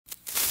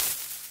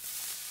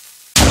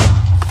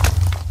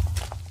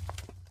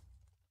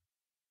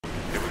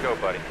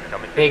go, buddy.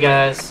 Hey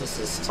guys, this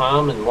is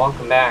Tom, and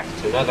welcome back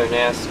to another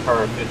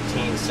NASCAR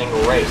 15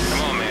 single race.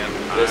 Come on, man.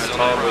 This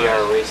time we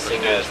are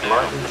racing as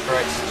Martin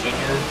Truex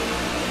Jr.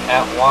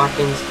 at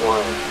Watkins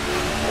Glen.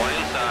 One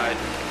inside.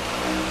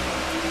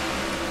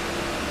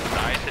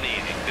 Nice and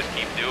easy. Just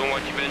keep doing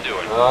what you've been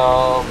doing.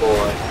 Oh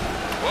boy.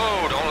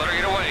 Whoa, don't let her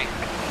get away.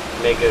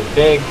 Make a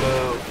big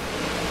move,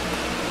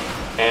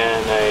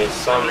 and I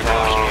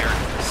somehow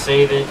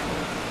save it,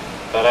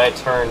 but I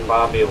turn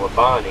Bobby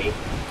Labonte.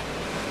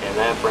 And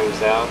that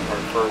brings out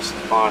our first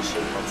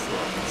caution. Let's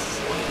not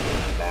slam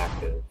in the back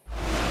of it.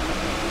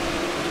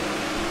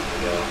 There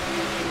we go.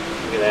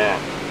 Look at that.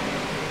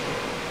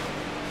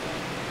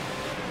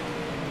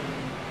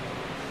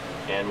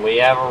 And we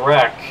have a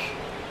wreck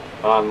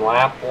on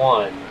lap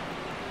 1.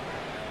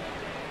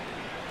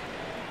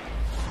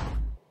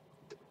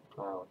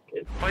 Oh,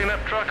 good. Clean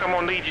up truck, I'm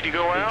gonna need you to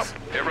go out.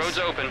 Pit road's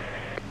open.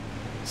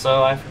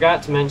 So I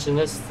forgot to mention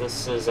this.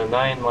 This is a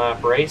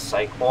 9-lap race.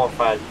 I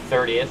qualified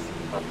 30th.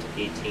 Up to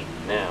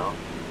 18th now.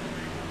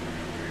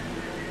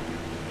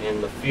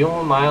 And the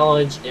fuel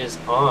mileage is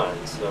on,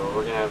 so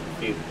we're going to have a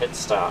few pit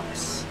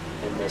stops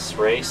in this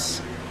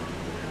race.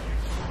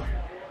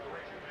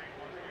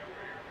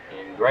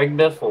 And Greg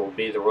Biffle will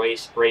be the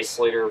race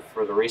leader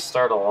for the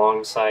restart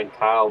alongside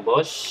Kyle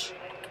Busch.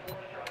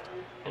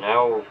 And I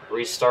will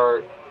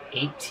restart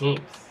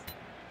 18th.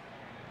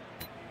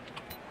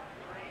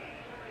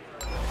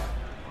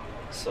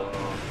 So...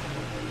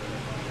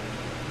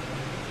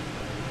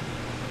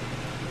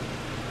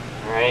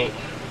 Alright,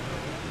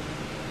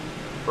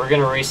 we're going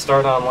to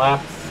restart on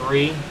lap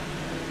 3.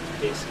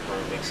 Pace car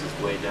makes his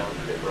way down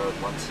pit road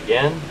once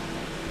again. And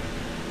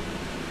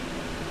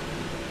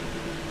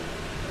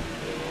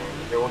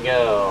here we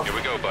go. Here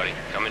we go, buddy.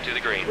 Coming to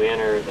the green. We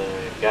enter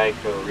the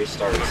Geico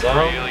restart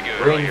zone. Really good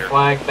Green right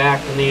flag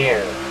back in the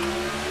air.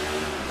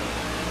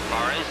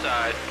 Far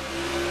inside.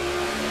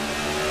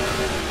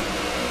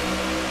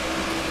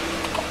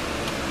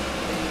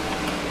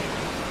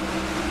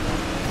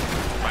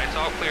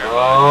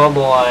 Oh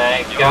boy,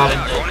 I got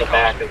into the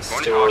back of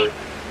Stewart.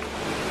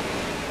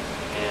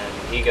 And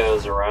he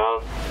goes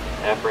around.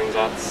 That brings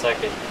out the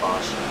second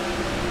caution.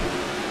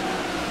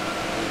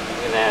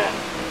 Look at that.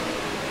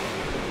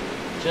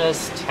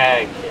 Just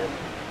tagged him.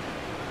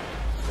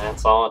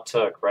 That's all it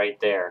took right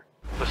there.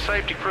 The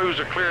safety crews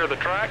are clear of the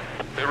track.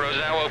 Pit road's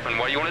now open.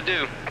 What do you want to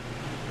do?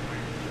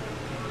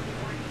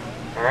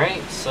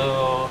 Alright,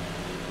 so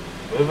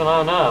moving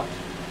on up.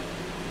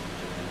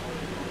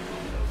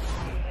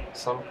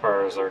 Some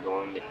cars are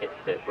going to hit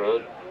pit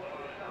road.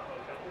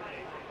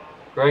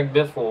 Greg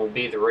Biffle will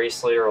be the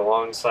race leader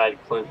alongside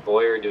Clint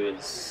Boyer to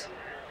his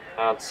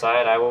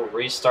outside. I will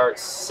restart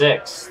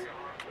 6th.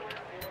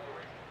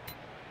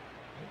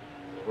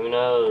 Who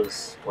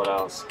knows what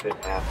else could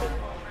happen.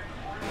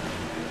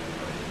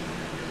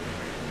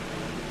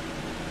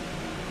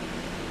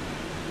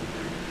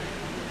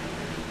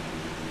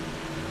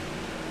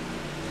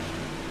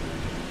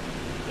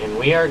 And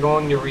we are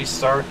going to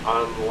restart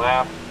on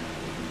lap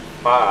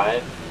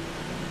 5.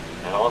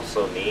 That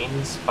also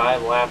means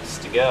 5 laps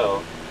to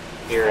go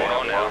here at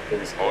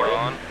Watkins Glen. Hold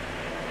on.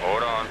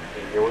 Hold on.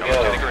 And here we Coming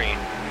go. to the green.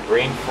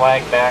 Green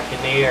flag back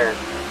in the air.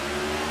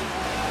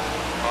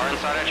 Car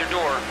inside at your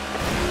door.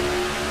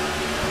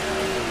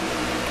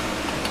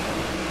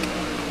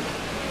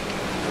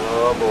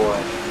 Oh boy.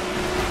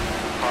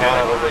 Kind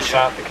of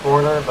overshot the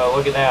corner, but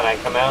look at that. I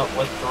come out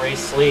with the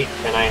race lead.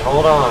 Can I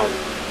hold on?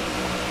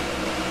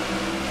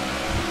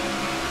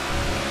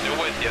 Still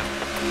with you.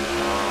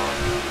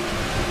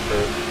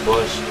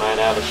 Bush might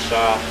have a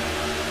shot.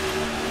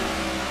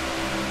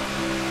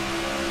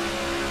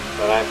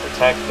 But I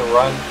protect the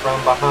run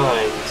from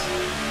behind.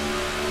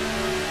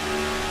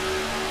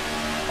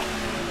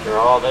 After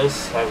all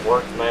this, I've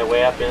worked my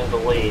way up into the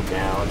lead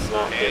now. It's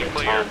not getting a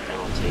time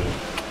penalty.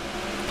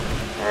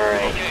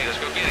 Alright. Okay, let's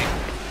go get him.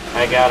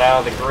 I got out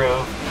of the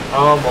groove.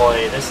 Oh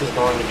boy, this is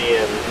going to be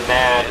a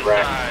mad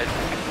wreck.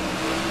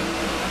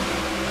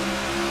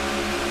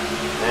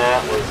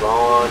 That was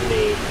on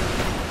me.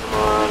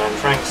 Come on, I'm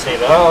trying to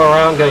save it. Oh,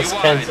 around goes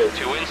Kenseth.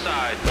 2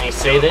 inside. Can he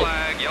save it?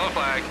 Yellow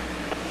flag.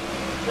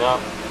 No.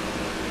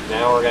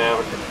 Now we're going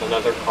to have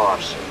another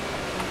caution.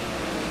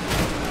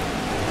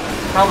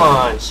 Come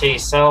on,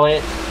 Chase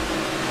Elliott.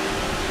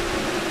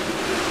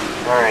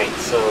 Alright,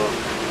 so...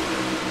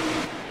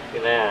 Look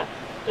at that.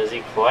 Does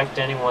he collect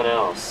anyone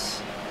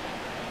else?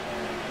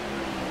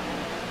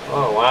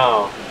 Oh,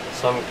 wow.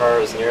 Some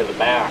cars near the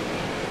back.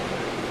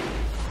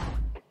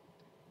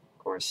 Of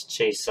course,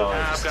 Chase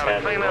Elliott just had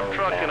I've got a clean-up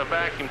truck and a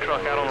vacuum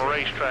truck out on the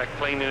racetrack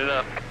cleaning it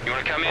up. You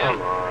want to come in?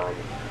 Come on.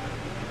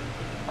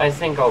 I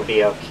think I'll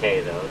be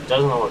okay, though. It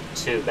doesn't look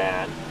too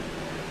bad.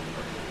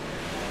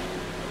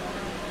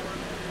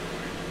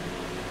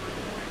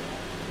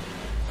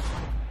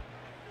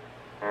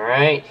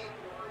 Alright.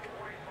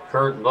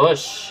 Kurt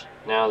Busch,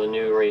 now the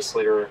new race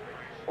leader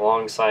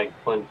alongside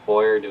Clint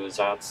Boyer to his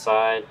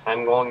outside.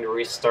 I'm going to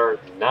restart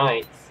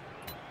 9th.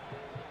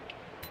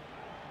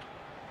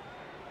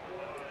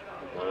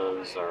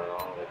 Those are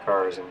all the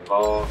cars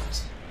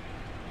involved.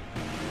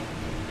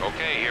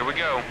 Okay, here we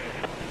go.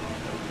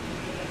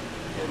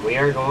 And we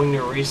are going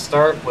to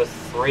restart with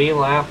 3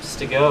 laps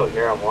to go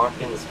here at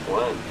Watkins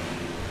Glen.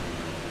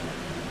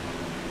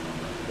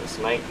 This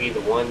might be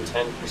the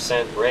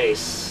 110%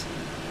 race.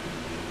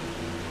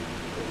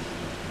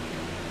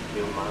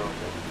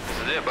 This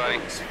is it, buddy.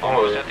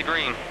 Almost at the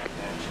green.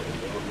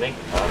 Actually, we'll make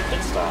a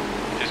pit stop.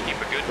 Just keep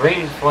a good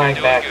Green pace. flag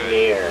You're back doing in good.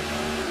 the air.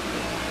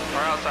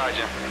 We're outside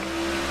you.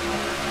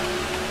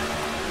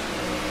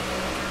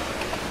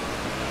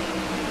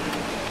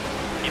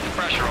 Keep the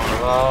pressure on him.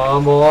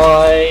 Oh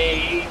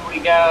boy, we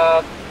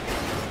got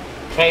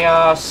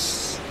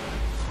chaos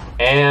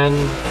and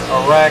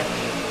a wreck,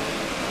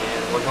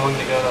 and we're going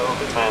to go to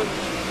overtime.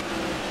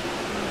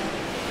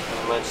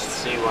 Not much to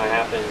see what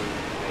happened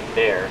right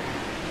there.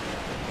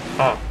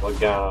 Huh,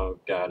 Logano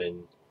got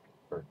in.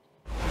 You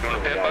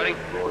want to pit, buddy?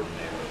 Lord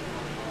there.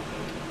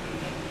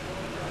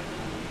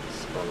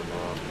 Spun him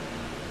out.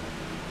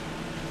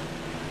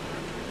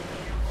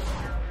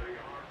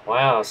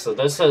 Wow, so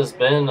this has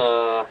been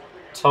a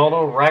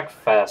total wreck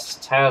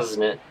fest,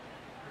 hasn't it?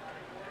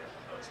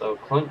 So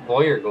Clint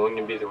Boyer going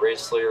to be the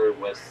race leader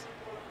with,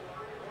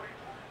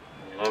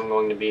 and I'm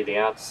going to be the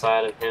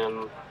outside of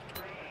him.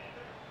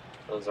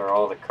 Those are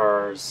all the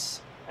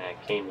cars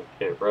that came to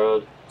pit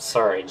road.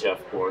 Sorry, Jeff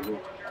Gordon.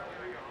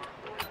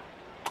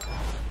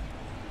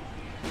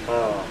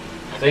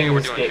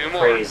 Things get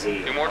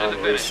crazy on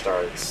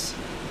restarts.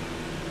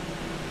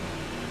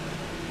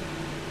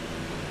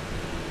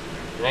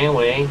 And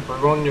anyway,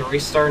 we're going to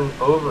restart in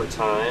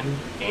overtime,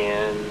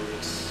 and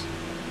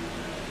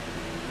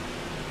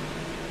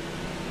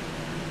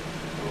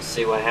we'll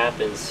see what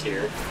happens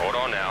here. Hold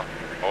on now.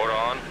 Hold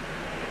on.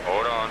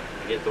 Hold on.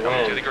 Get the Coming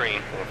win. to the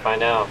green. We'll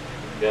find out.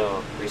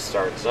 Go.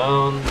 Restart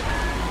zone.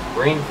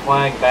 Green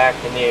flag back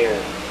in the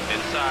air.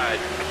 Inside.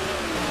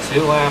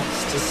 2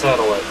 laps to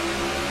settle it.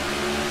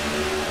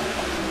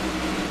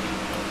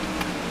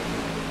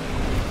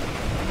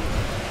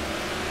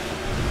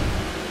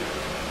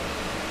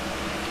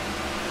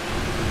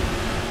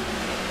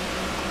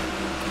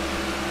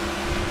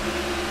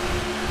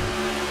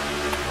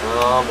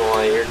 Oh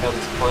boy, here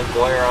comes Clint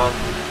Boyer on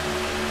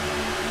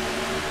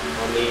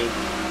the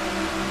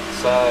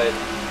side,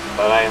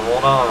 but I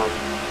hold on.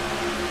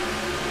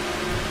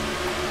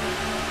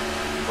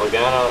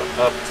 Logano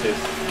up to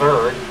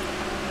 3rd.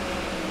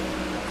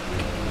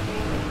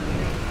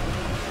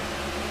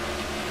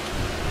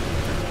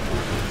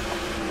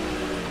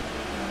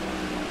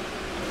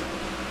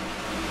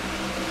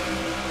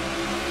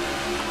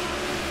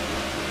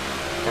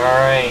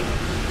 Alright.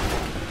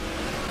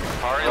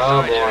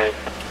 Oh boy.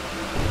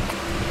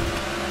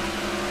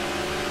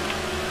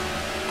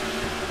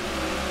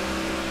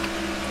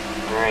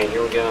 Alright,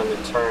 here we go into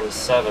turn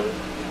 7.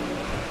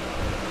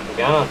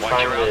 Logano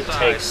trying to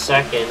take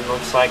 2nd.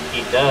 Looks like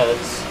he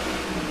does.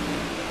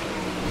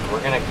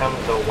 We're going to come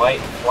to the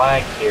white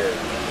flag here.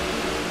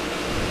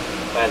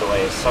 By the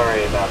way,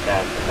 sorry about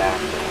that in the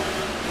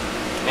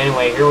background.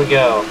 Anyway, here we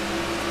go.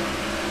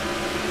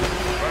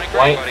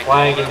 White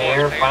flag in the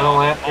air. Final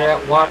lap here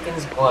at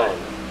Watkins Glen.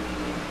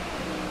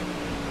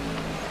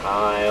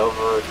 I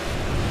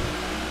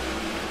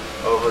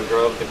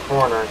overdrove the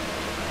corner.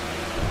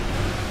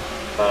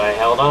 But I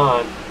held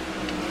on.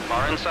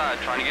 Far inside,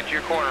 trying to get to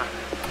your corner.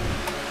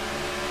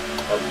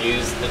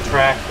 Abused the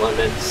track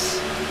limits.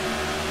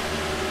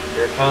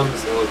 Here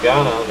comes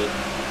Logano to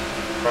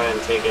try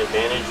and take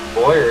advantage.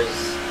 Boyers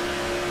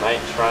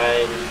might try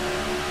and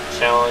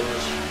challenge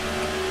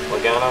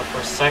Logano for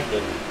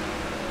 2nd.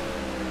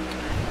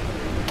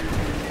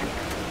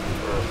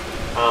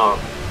 Oh,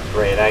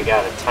 great, I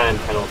got a time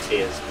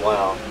penalty as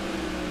well.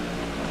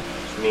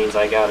 Which means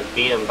I gotta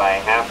beat him by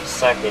 ½ a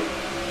second.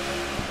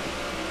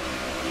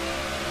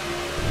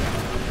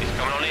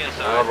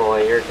 Oh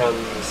boy, here comes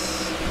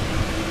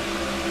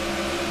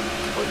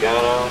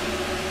Logano.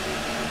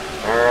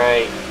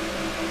 Alright.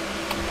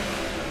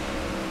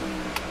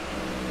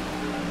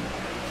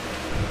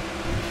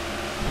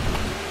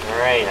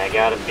 Alright, I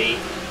gotta beat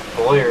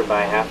Boyer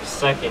by ½ a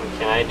second.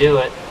 Can I do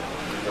it?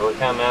 Here we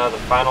come out of the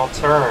final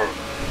turn.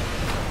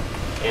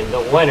 And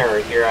the winner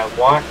here at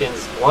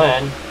Watkins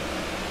Glen,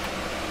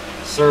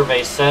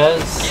 survey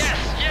says...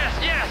 Yes, yes,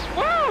 yes!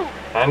 Woo!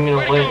 I'm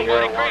gonna win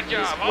here at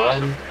Watkins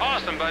Glen.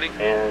 Awesome, buddy.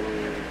 And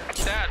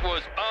that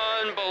was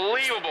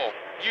unbelievable.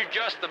 You're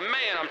just the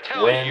man. I'm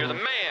telling you, you're the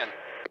man.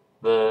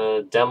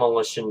 The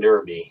Demolition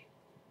Derby.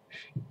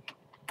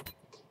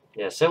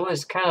 Yes, it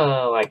was kind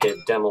of like a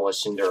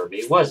Demolition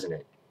Derby, wasn't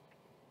it?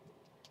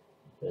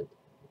 But,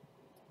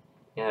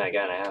 yeah, I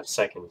got a ½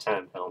 second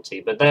time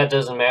penalty, but that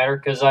doesn't matter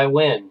because I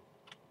win.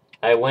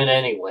 I win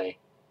anyway.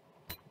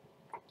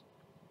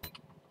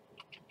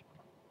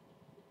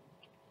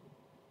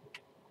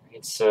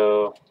 Right,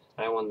 so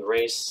I won the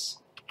race.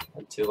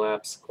 Led 2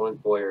 laps.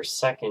 Clint Boyer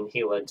 2nd.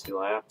 He led 2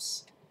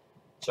 laps.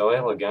 Joey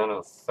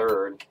Logano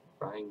 3rd.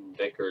 Brian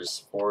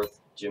Vickers 4th.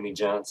 Jimmy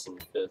Johnson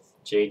 5th.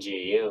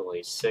 J.G. Ely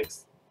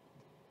 6th.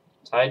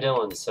 Ty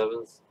Dillon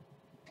 7th.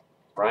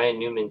 Brian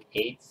Newman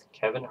 8th.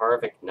 Kevin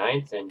Harvick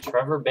 9th. And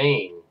Trevor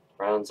Bayne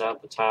rounds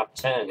out the top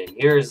 10. And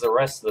here's the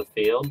rest of the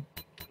field.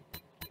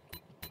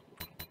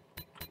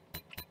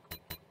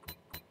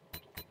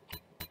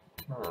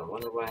 I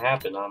wonder what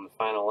happened on the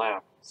final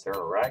lap. Is there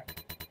a wreck?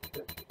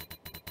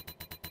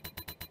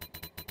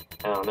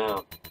 I don't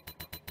know.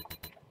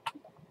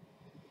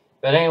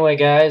 But anyway,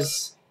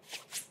 guys,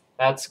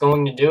 that's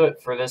going to do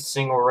it for this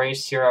single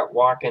race here at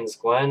Watkins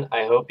Glen.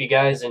 I hope you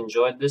guys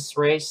enjoyed this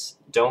race.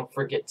 Don't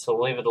forget to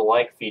leave it a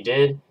like if you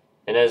did.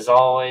 And as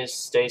always,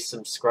 stay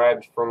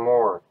subscribed for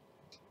more.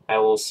 I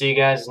will see you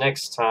guys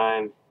next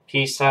time.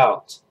 Peace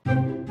out.